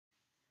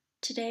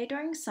Today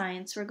during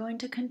science, we're going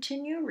to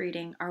continue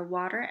reading our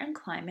Water and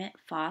Climate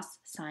FOSS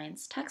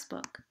Science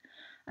textbook.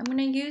 I'm going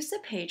to use the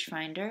page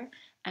finder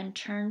and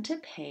turn to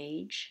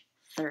page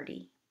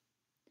 30.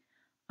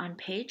 On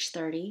page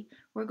 30,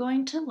 we're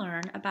going to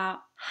learn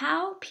about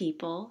how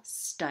people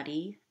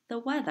study the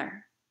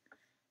weather.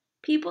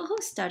 People who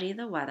study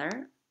the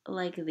weather,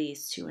 like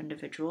these two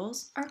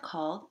individuals, are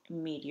called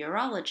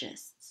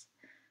meteorologists.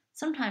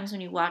 Sometimes when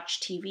you watch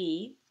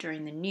TV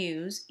during the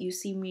news, you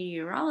see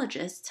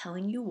meteorologists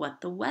telling you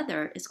what the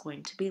weather is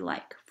going to be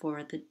like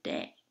for the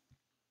day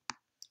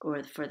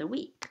or for the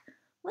week.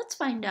 Let's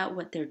find out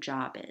what their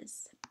job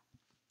is.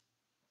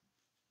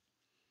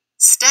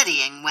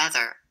 Studying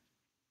weather.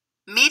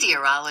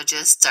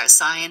 Meteorologists are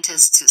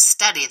scientists who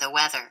study the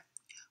weather.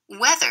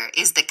 Weather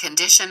is the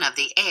condition of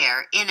the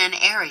air in an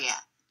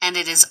area, and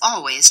it is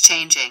always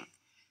changing.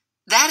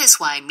 That is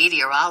why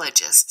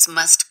meteorologists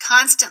must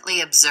constantly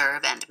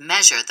observe and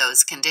measure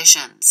those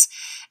conditions.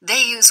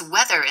 They use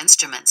weather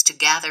instruments to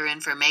gather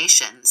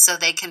information so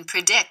they can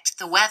predict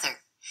the weather.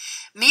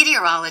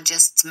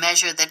 Meteorologists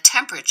measure the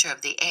temperature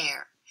of the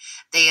air.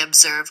 They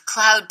observe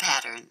cloud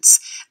patterns.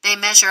 They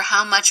measure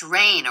how much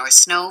rain or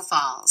snow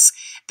falls.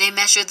 They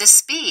measure the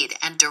speed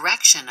and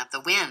direction of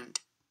the wind.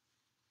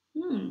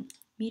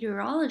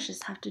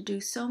 Meteorologists have to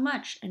do so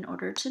much in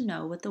order to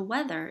know what the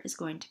weather is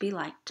going to be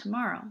like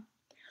tomorrow.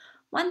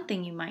 One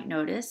thing you might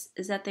notice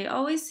is that they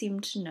always seem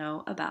to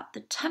know about the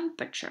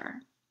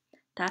temperature.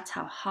 That's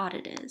how hot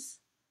it is.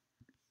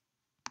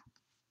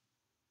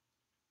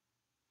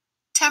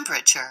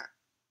 Temperature.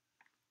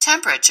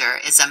 Temperature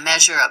is a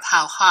measure of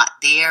how hot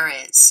the air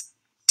is.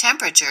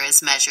 Temperature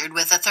is measured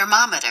with a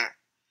thermometer.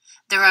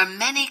 There are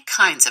many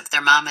kinds of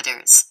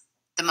thermometers.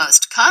 The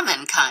most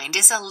common kind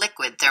is a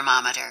liquid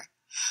thermometer.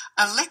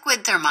 A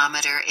liquid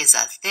thermometer is a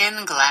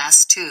thin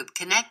glass tube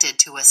connected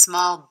to a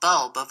small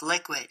bulb of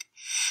liquid.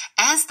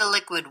 As the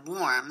liquid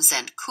warms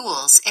and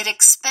cools, it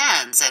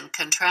expands and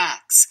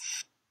contracts.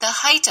 The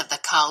height of the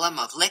column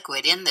of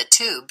liquid in the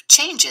tube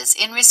changes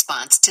in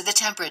response to the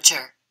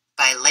temperature.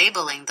 By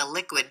labeling the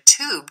liquid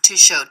tube to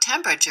show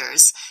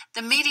temperatures,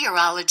 the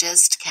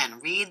meteorologist can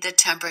read the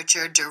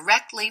temperature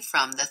directly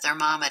from the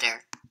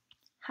thermometer.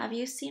 Have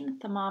you seen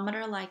a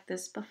thermometer like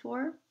this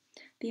before?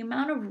 The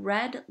amount of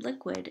red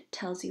liquid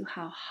tells you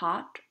how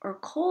hot or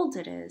cold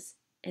it is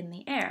in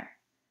the air.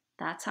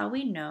 That's how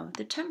we know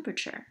the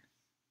temperature.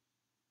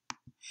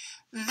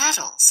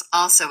 Metals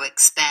also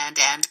expand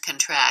and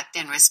contract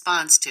in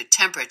response to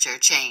temperature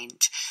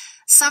change.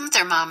 Some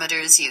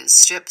thermometers use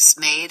strips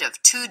made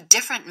of two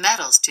different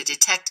metals to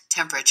detect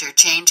temperature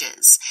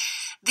changes.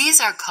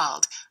 These are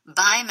called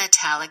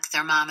bimetallic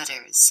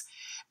thermometers.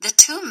 The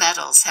two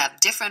metals have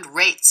different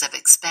rates of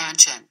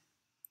expansion.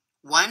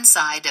 One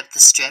side of the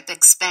strip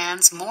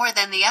expands more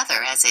than the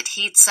other as it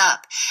heats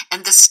up,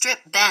 and the strip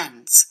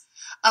bends.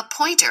 A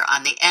pointer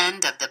on the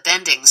end of the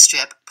bending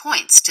strip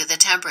points to the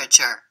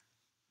temperature.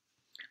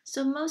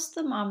 So most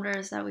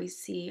thermometers that we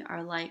see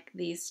are like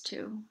these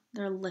two.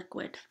 They're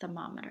liquid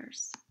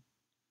thermometers.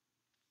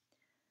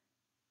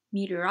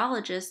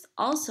 Meteorologists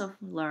also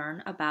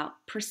learn about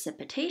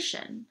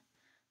precipitation.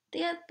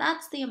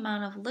 That's the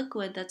amount of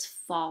liquid that's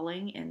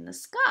falling in the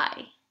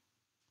sky.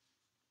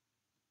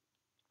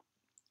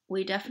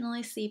 We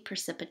definitely see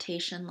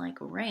precipitation like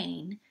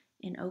rain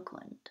in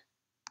Oakland.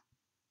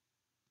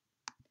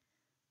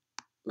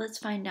 Let's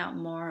find out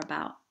more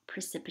about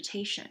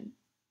precipitation.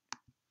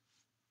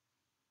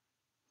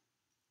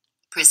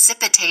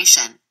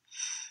 Precipitation.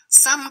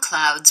 Some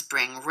clouds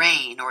bring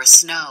rain or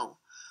snow.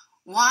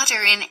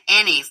 Water in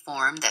any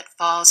form that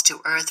falls to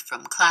earth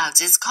from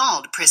clouds is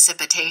called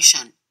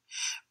precipitation.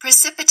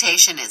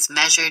 Precipitation is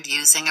measured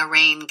using a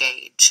rain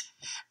gauge.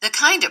 The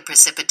kind of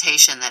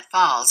precipitation that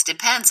falls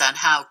depends on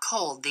how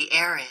cold the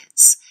air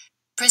is.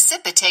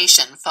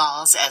 Precipitation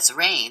falls as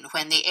rain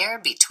when the air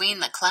between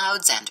the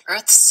clouds and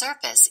Earth's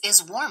surface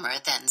is warmer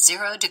than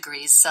 0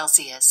 degrees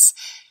Celsius,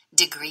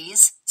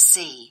 degrees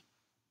C.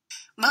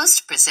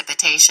 Most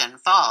precipitation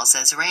falls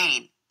as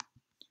rain.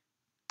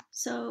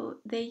 So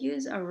they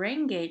use a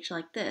rain gauge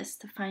like this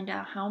to find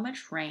out how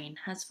much rain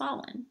has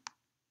fallen.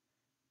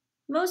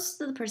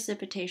 Most of the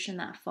precipitation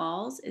that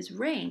falls is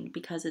rain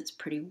because it's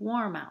pretty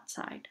warm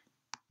outside.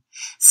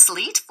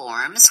 Sleet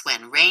forms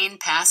when rain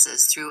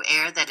passes through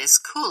air that is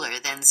cooler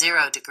than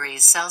 0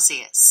 degrees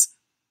Celsius.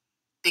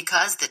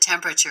 Because the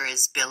temperature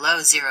is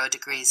below 0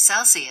 degrees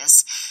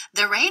Celsius,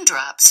 the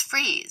raindrops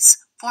freeze,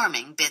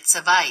 forming bits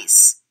of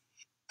ice.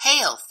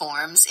 Hail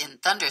forms in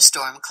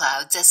thunderstorm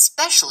clouds,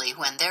 especially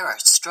when there are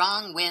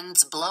strong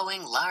winds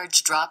blowing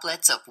large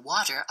droplets of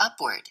water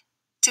upward.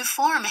 To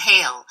form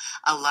hail,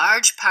 a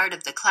large part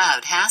of the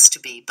cloud has to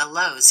be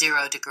below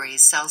 0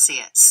 degrees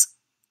Celsius.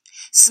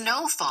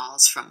 Snow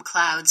falls from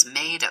clouds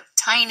made of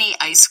tiny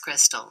ice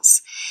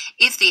crystals.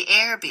 If the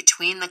air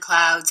between the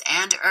clouds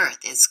and Earth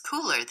is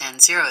cooler than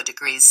 0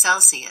 degrees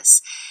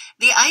Celsius,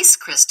 the ice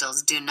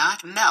crystals do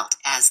not melt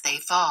as they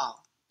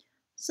fall.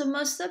 So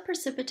most of the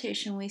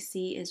precipitation we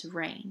see is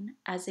rain.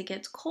 As it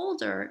gets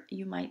colder,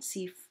 you might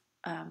see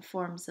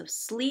forms of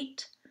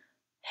sleet,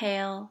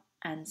 hail,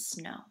 and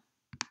snow.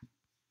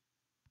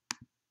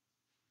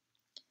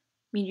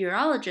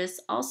 Meteorologists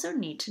also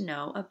need to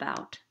know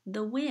about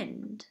the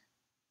wind.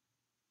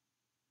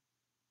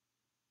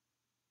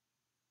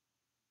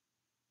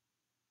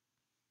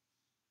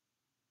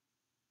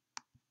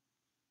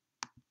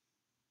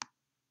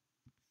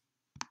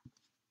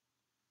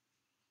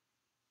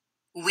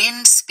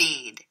 Wind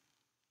speed.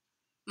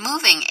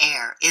 Moving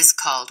air is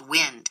called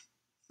wind.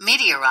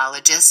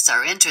 Meteorologists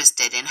are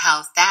interested in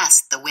how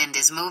fast the wind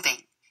is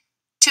moving.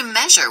 To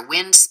measure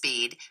wind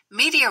speed,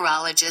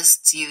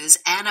 meteorologists use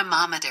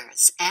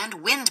anemometers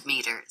and wind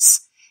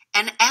meters.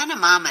 An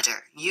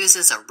anemometer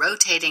uses a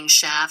rotating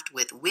shaft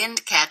with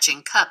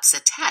wind-catching cups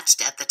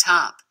attached at the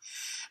top.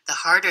 The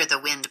harder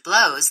the wind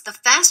blows, the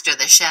faster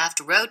the shaft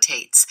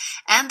rotates,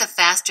 and the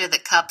faster the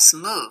cups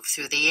move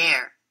through the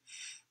air.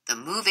 The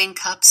moving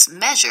cups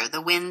measure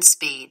the wind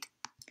speed.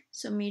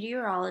 So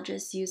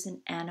meteorologists use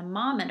an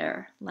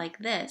anemometer like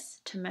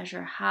this to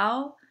measure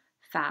how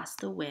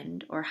fast the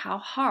wind or how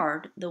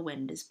hard the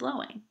wind is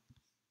blowing.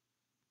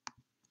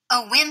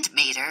 A wind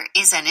meter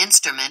is an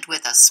instrument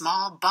with a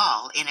small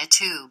ball in a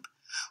tube.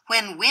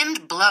 When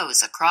wind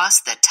blows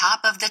across the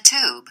top of the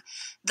tube,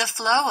 the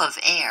flow of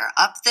air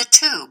up the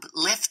tube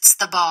lifts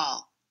the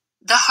ball.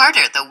 The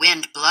harder the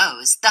wind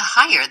blows, the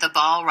higher the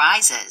ball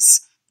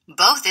rises.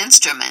 Both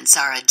instruments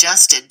are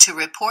adjusted to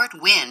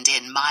report wind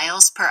in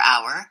miles per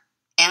hour,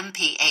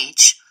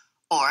 mph,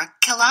 or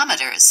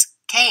kilometers,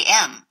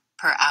 km,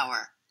 per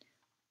hour.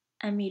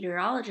 A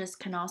meteorologist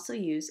can also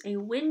use a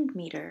wind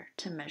meter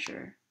to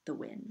measure the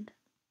wind.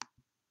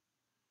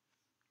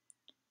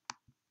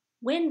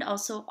 Wind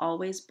also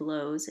always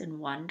blows in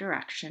one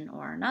direction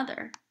or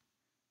another.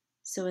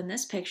 So in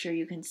this picture,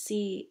 you can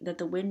see that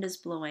the wind is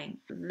blowing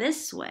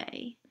this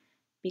way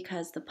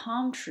because the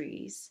palm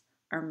trees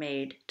are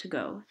made to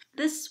go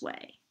this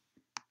way.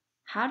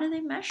 How do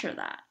they measure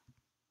that?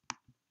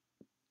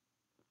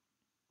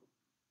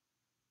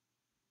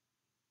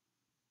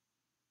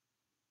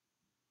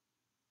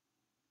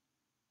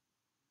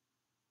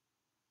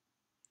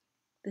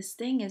 This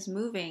thing is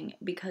moving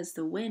because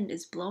the wind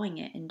is blowing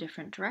it in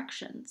different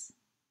directions.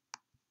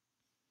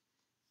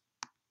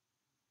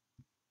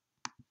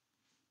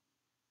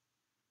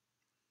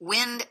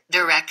 Wind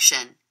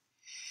direction.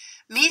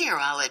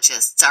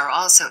 Meteorologists are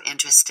also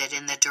interested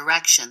in the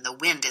direction the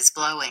wind is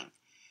blowing.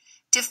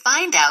 To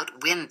find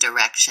out wind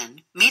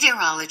direction,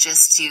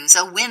 meteorologists use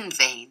a wind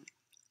vane.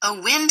 A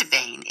wind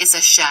vane is a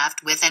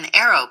shaft with an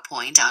arrow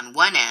point on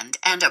one end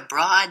and a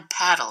broad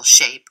paddle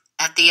shape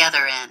at the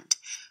other end.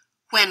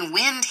 When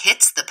wind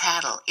hits the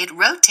paddle, it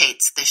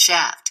rotates the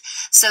shaft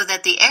so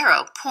that the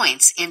arrow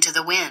points into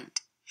the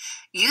wind.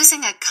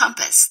 Using a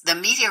compass, the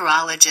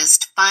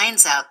meteorologist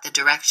finds out the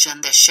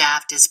direction the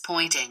shaft is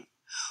pointing.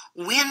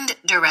 Wind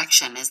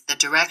direction is the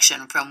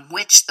direction from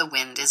which the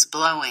wind is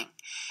blowing.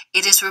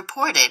 It is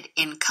reported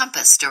in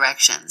compass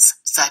directions,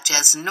 such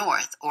as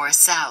north or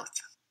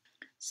south.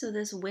 So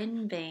this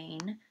wind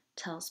vane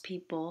tells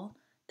people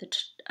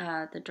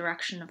the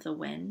direction of the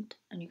wind,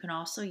 and you can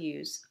also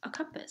use a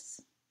compass.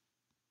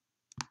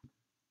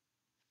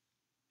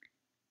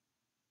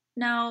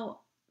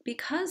 Now,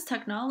 because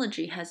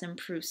technology has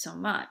improved so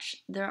much,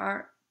 there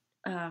are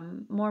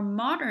more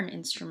modern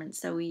instruments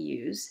that we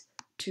use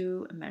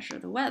to measure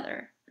the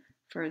weather.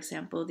 For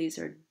example, these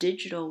are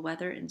digital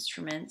weather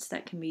instruments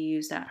that can be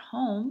used at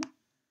home.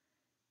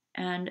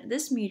 And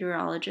this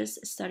meteorologist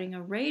is studying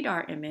a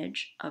radar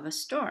image of a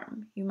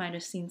storm. You might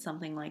have seen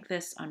something like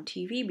this on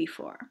TV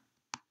before.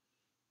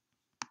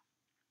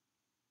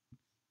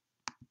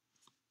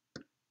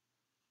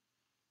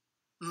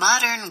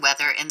 Modern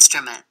weather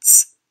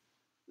instruments.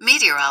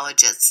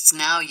 Meteorologists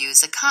now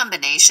use a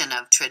combination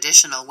of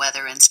traditional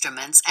weather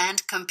instruments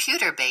and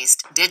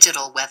computer-based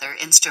digital weather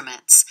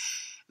instruments.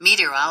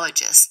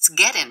 Meteorologists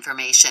get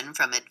information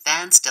from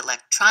advanced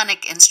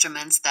electronic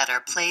instruments that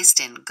are placed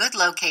in good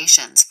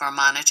locations for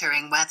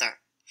monitoring weather.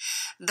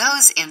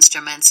 Those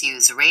instruments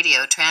use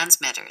radio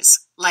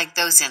transmitters, like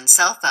those in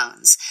cell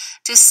phones,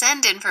 to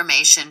send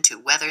information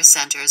to weather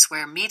centers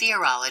where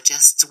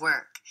meteorologists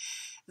work.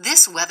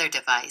 This weather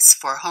device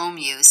for home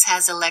use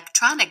has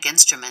electronic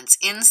instruments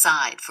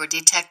inside for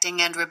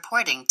detecting and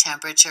reporting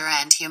temperature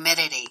and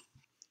humidity.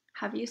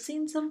 Have you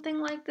seen something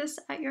like this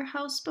at your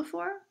house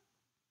before?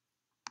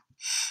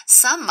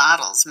 Some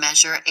models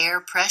measure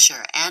air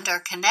pressure and are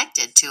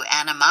connected to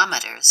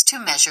anemometers to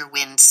measure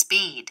wind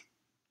speed.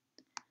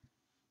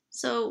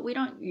 So we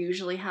don't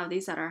usually have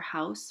these at our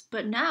house,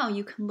 but now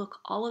you can look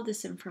all of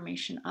this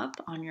information up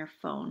on your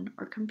phone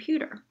or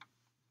computer.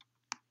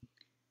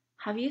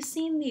 Have you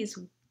seen these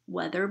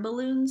weather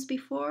balloons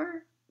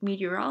before?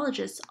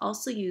 Meteorologists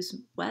also use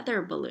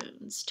weather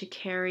balloons to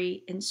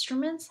carry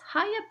instruments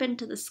high up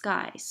into the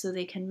sky so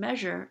they can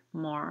measure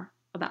more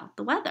about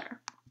the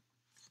weather.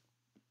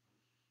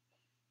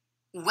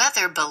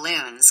 Weather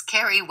balloons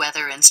carry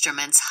weather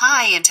instruments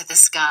high into the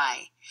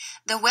sky.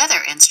 The weather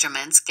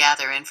instruments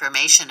gather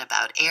information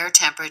about air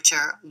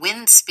temperature,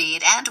 wind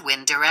speed, and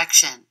wind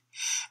direction.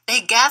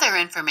 They gather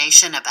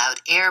information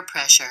about air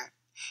pressure.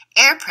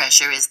 Air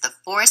pressure is the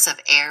force of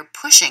air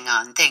pushing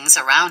on things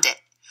around it.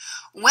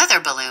 Weather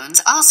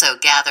balloons also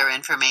gather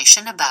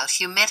information about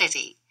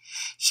humidity.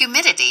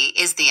 Humidity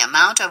is the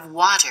amount of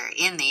water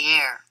in the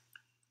air.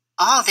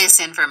 All this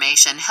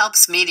information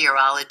helps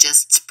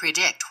meteorologists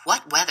predict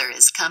what weather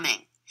is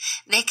coming.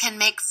 They can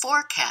make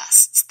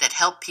forecasts that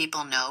help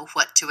people know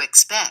what to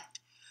expect.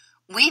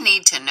 We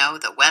need to know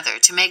the weather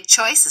to make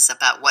choices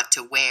about what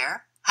to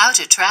wear, how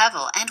to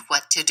travel, and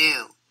what to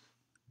do.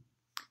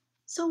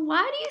 So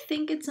why do you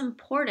think it's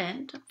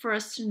important for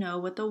us to know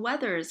what the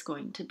weather is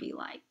going to be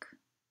like?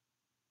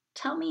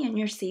 Tell me in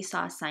your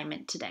Seesaw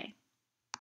assignment today.